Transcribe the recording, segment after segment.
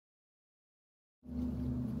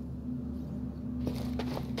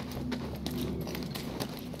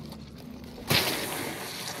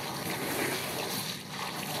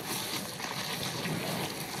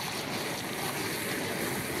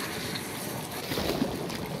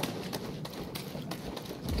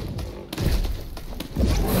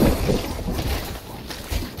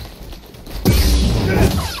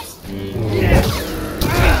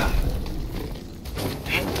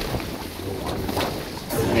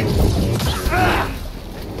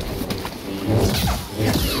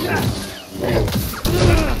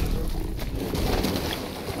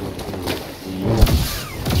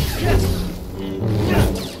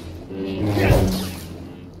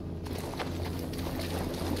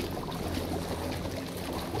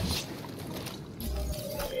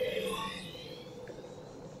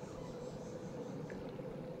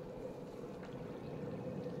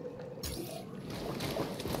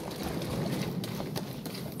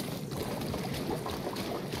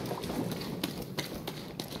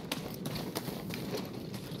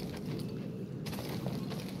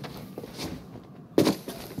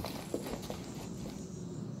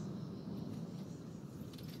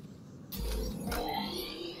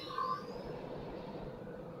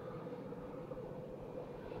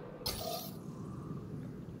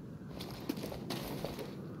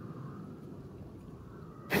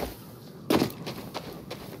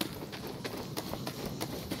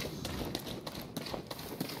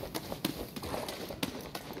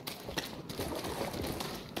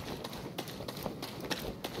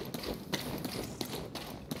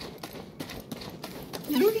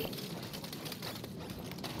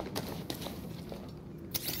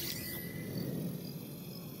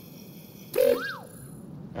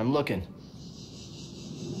I'm looking.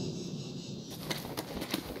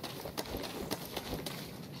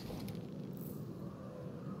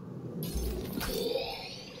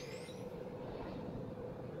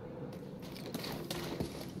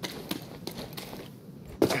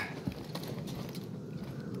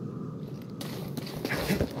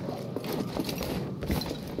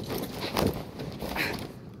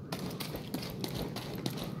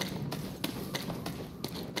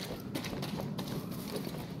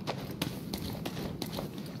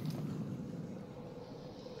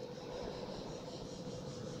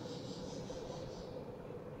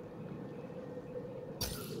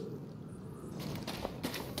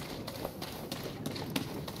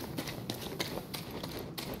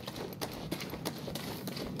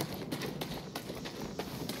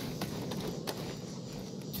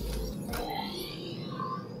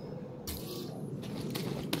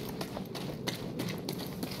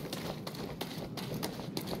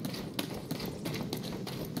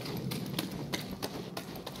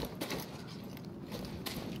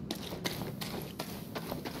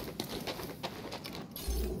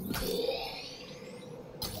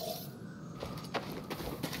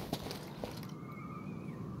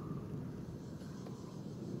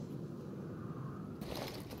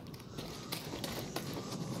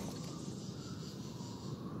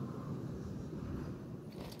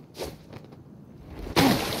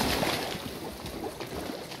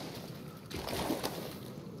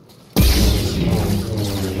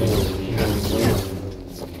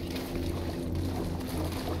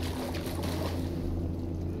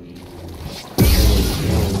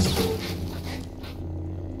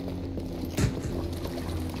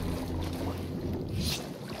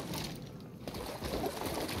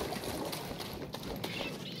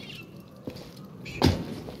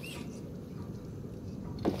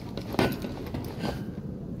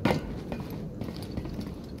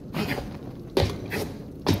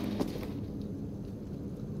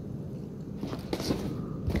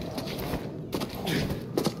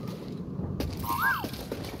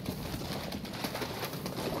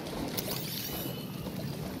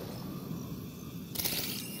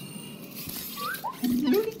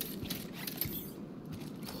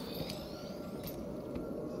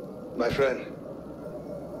 My friend,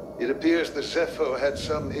 it appears the Zeffo had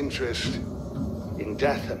some interest in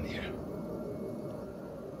Dathomir.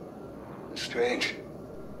 Strange.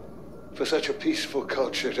 For such a peaceful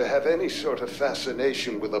culture to have any sort of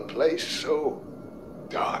fascination with a place so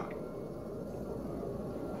dark.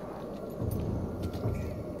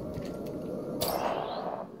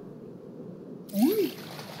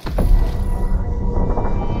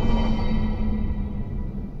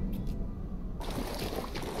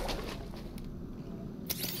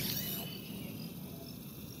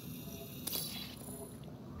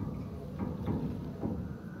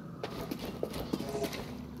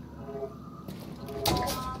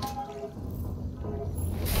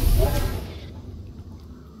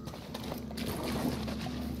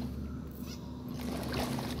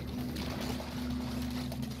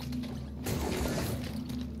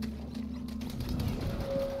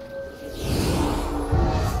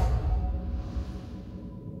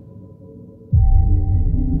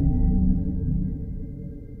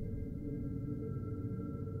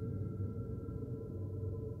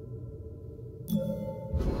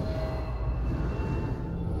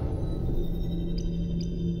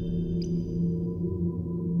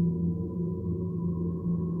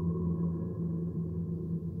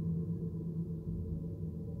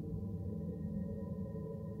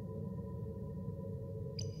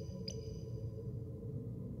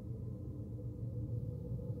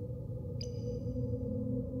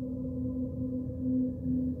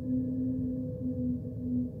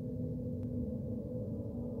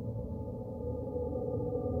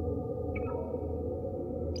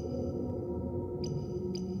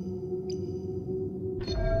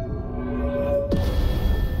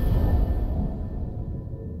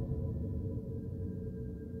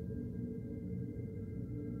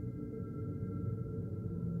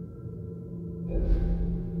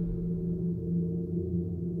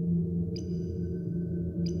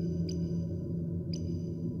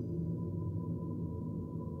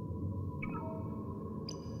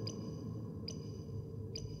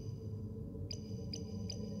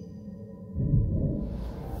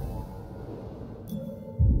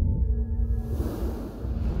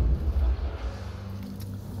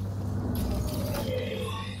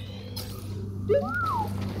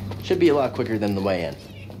 Should be a lot quicker than the way in.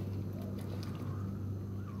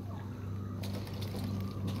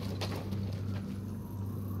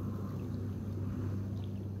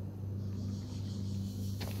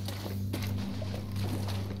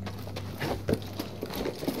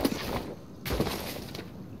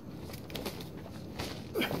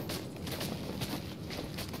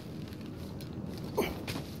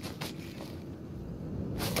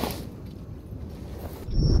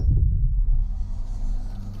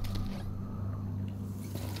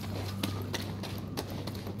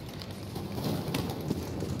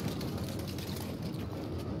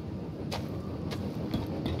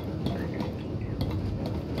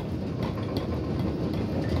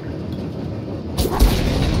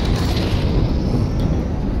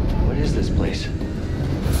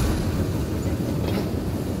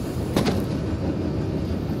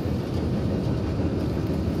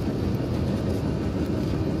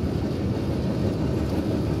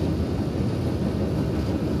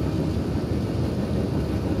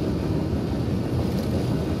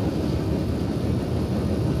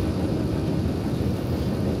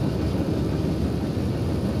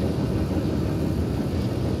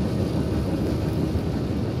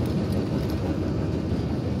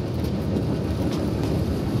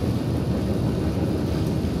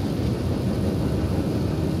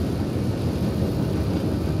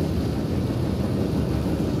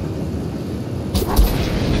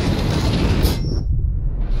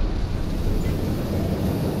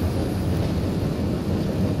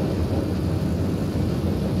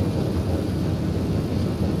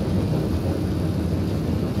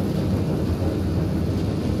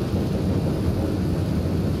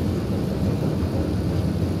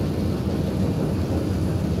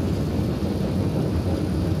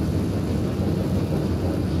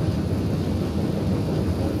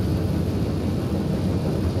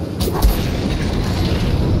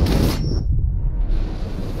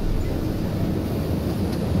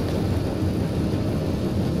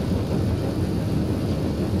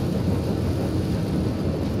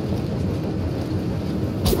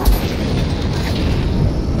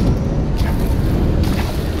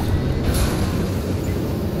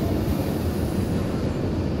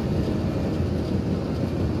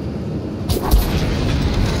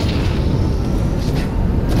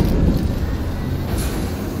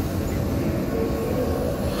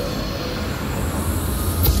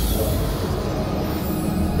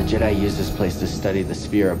 used this place to study the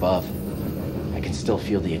sphere above. I can still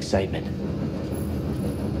feel the excitement.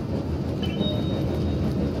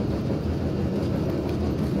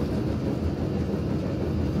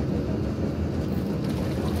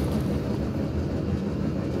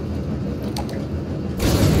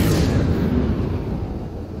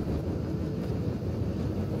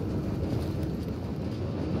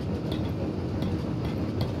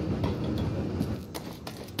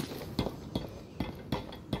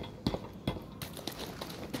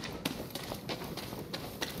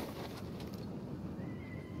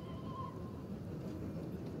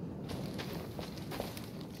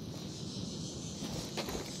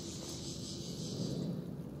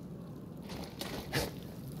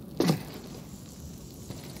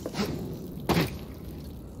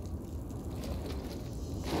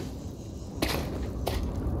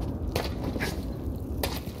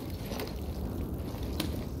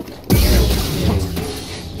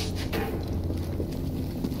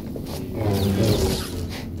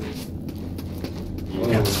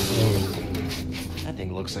 That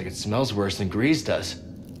thing looks like it smells worse than grease does.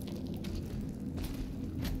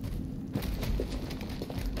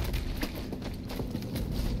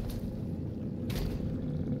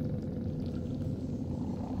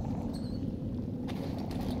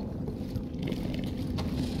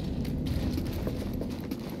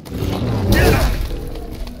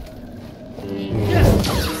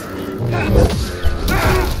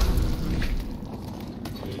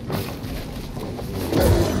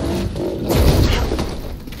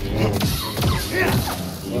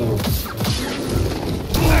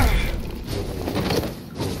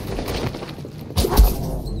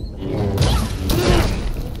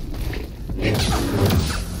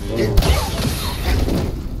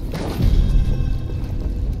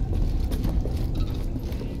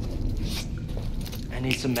 I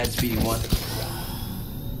need some meds, BD1.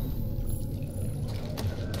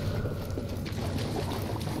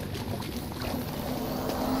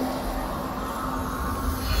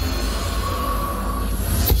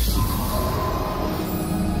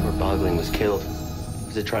 Where Bogling was killed.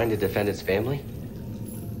 Was it trying to defend its family?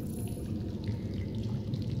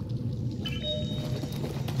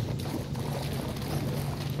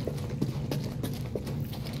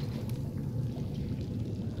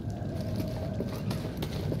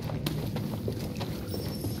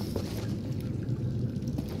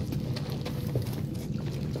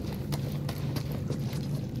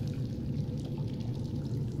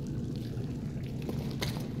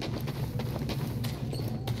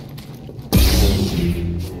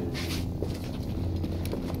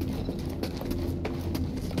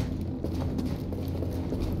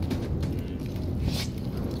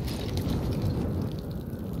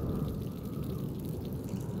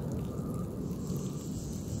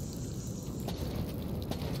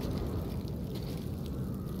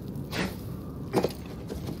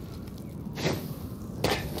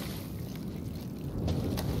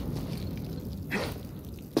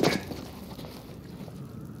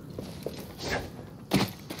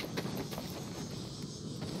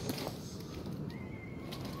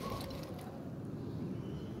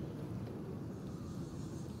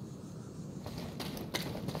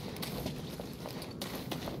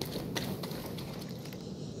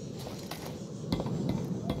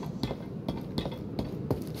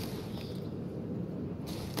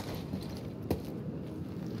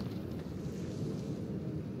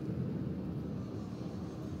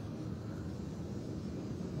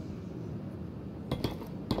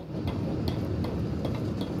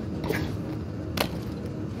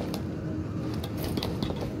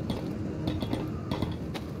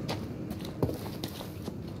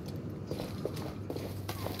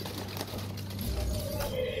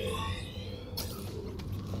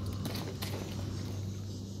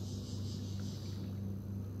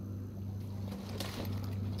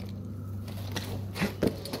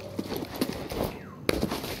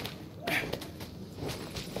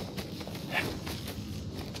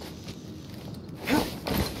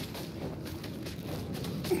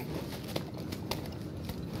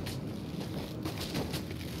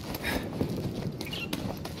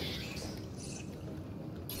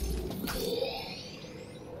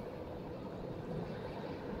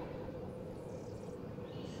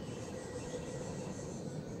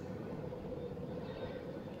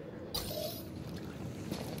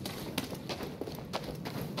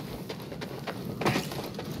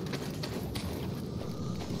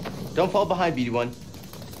 Don't fall behind, BD1.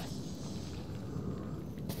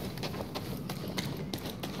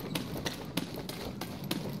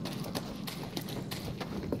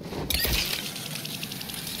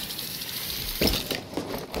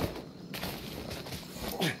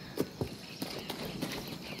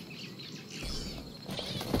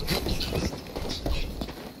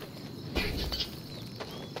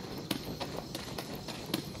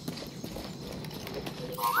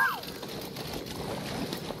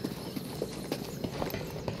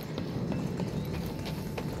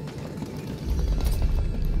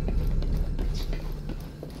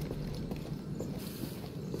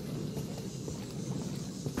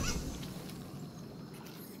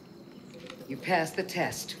 passed the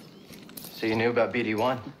test. So you knew about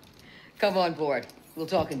BD-1? Come on board. We'll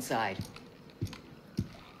talk inside.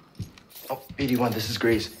 Oh, BD-1, this is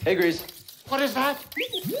Grease. Hey, Grease. What is that?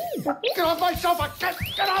 Get off my sofa!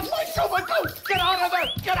 Get off my sofa! Go! Get out of there!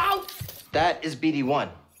 Get out! That is BD-1.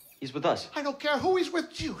 He's with us. I don't care who he's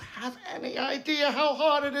with. Do you have any idea how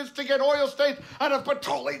hard it is to get oil stains out of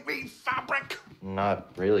petroleum fabric?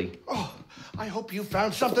 Not really. Oh, I hope you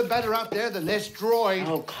found something better out there than this droid.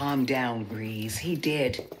 Oh, calm down, Grease. He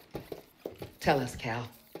did. Tell us, Cal.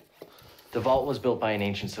 The vault was built by an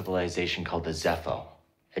ancient civilization called the Zeffo.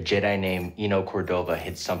 A Jedi named Eno Cordova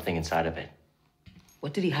hid something inside of it.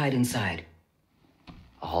 What did he hide inside?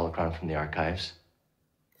 A holocron from the archives.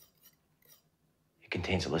 It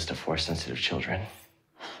contains a list of Force-sensitive children.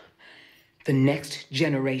 The next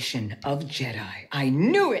generation of Jedi. I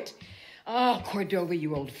knew it! Oh, Cordova,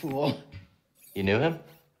 you old fool. You knew him?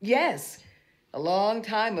 Yes, a long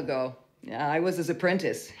time ago. I was his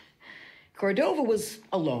apprentice. Cordova was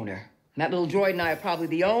a loner. That little droid and I are probably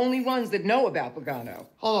the only ones that know about Pagano.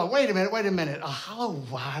 Hold on, wait a minute. A hollow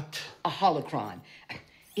what? A holocron.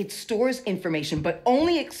 It stores information, but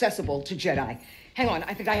only accessible to Jedi. Hang on,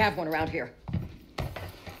 I think I have one around here.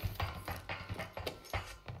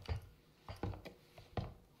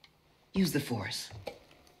 Use the Force.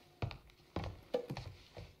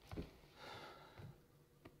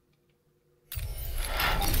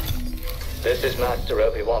 This is Master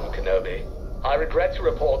Obi-Wan Kenobi. I regret to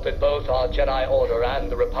report that both our Jedi Order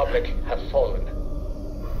and the Republic have fallen.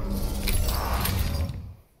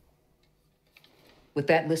 With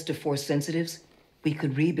that list of Force sensitives, we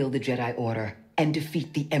could rebuild the Jedi Order and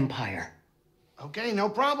defeat the Empire. Okay, no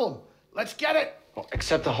problem. Let's get it. Well,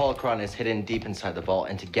 except the holocron is hidden deep inside the vault,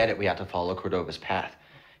 and to get it, we have to follow Cordova's path.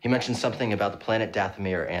 He mentioned something about the planet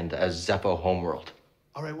Dathomir and a Zeffo homeworld.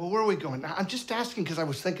 All right, well, where are we going? I'm just asking because I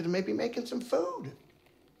was thinking of maybe making some food.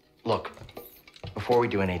 Look, before we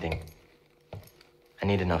do anything, I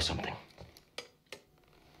need to know something.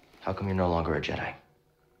 How come you're no longer a Jedi?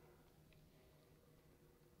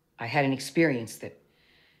 I had an experience that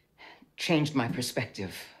changed my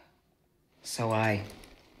perspective. So I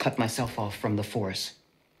cut myself off from the Force.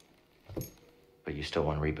 But you still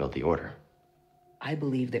want to rebuild the Order. I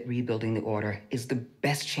believe that rebuilding the Order is the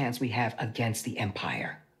best chance we have against the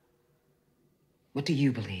Empire. What do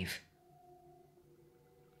you believe?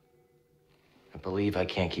 I believe I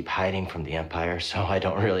can't keep hiding from the Empire, so I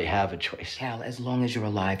don't really have a choice. Cal, as long as you're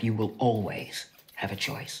alive, you will always have a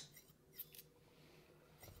choice.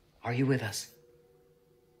 Are you with us?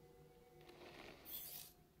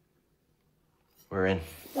 We're in.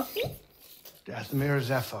 Dathomir or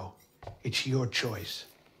Zeffo, it's your choice.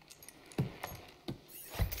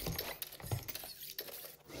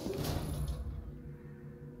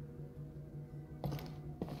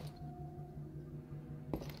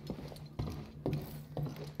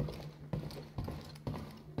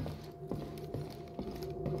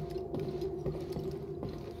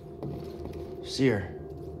 Seer,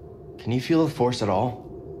 can you feel the Force at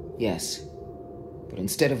all? Yes. But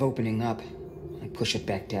instead of opening up, I push it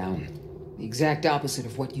back down. The exact opposite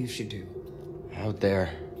of what you should do. Out there,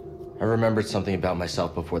 I remembered something about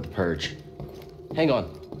myself before the Purge. Hang on.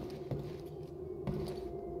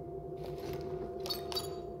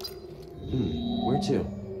 Where to?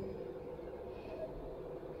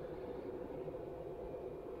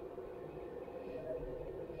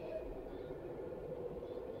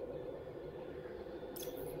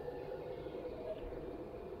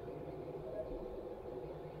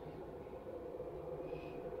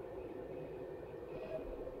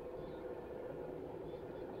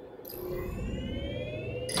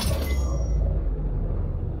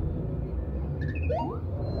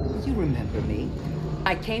 You remember me.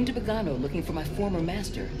 I came to Pagano looking for my former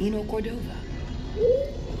master, Eno Cordova.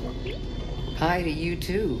 Hi to you,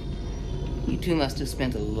 too. You two must have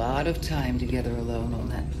spent a lot of time together alone on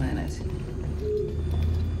that planet.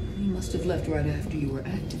 You must have left right after you were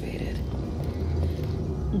activated.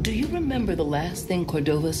 Do you remember the last thing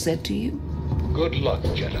Cordova said to you? Good luck,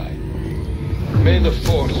 Jedi. May the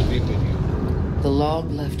Force be with you. The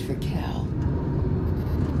log left for Cal.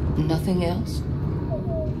 Nothing else?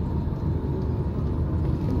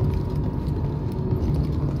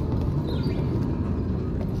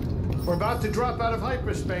 We're about to drop out of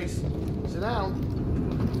hyperspace. Sit down.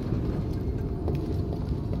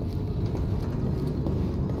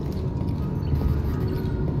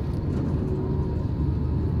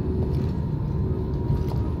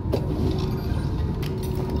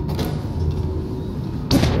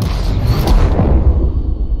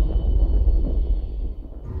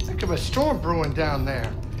 Heck of a storm brewing down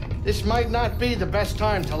there. This might not be the best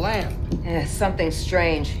time to land. Something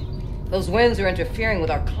strange. Those winds are interfering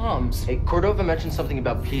with our comms. Hey, Cordova mentioned something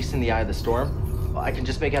about peace in the eye of the storm. Well, I can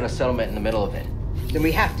just make out a settlement in the middle of it. Then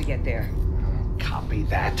we have to get there. Copy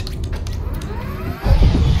that.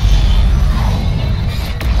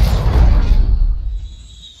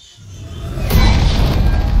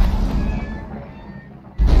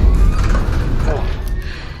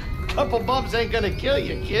 Couple bumps ain't gonna kill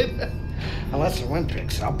you, kid. Unless the wind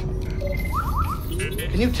picks up.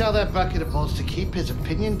 Can you tell that bucket of bolts to keep his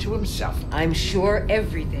opinion to himself? I'm sure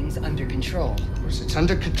everything's under control. Of course, it's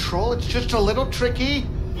under control. It's just a little tricky.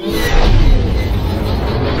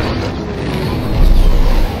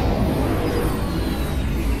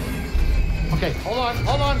 Okay, hold on.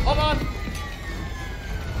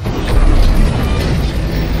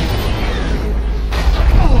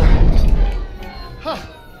 Huh.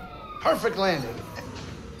 Perfect landing.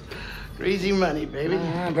 Crazy money, baby.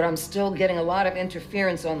 But I'm still getting a lot of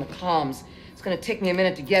interference on the comms. It's gonna take me a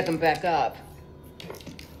minute to get them back up.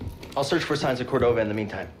 I'll search for signs of Cordova in the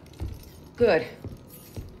meantime. Good.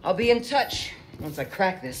 I'll be in touch once I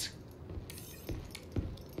crack this.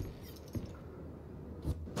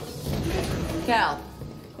 Cal,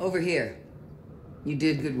 over here. You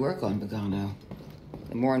did good work on Bogano.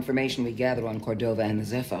 The more information we gather on Cordova and the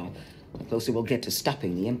Zeffo, the closer we'll get to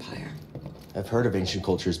stopping the Empire. I've heard of ancient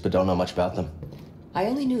cultures, but don't know much about them. I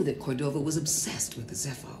only knew that Cordova was obsessed with the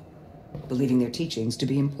Zeffo, believing their teachings to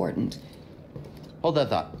be important. Hold that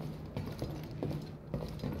thought.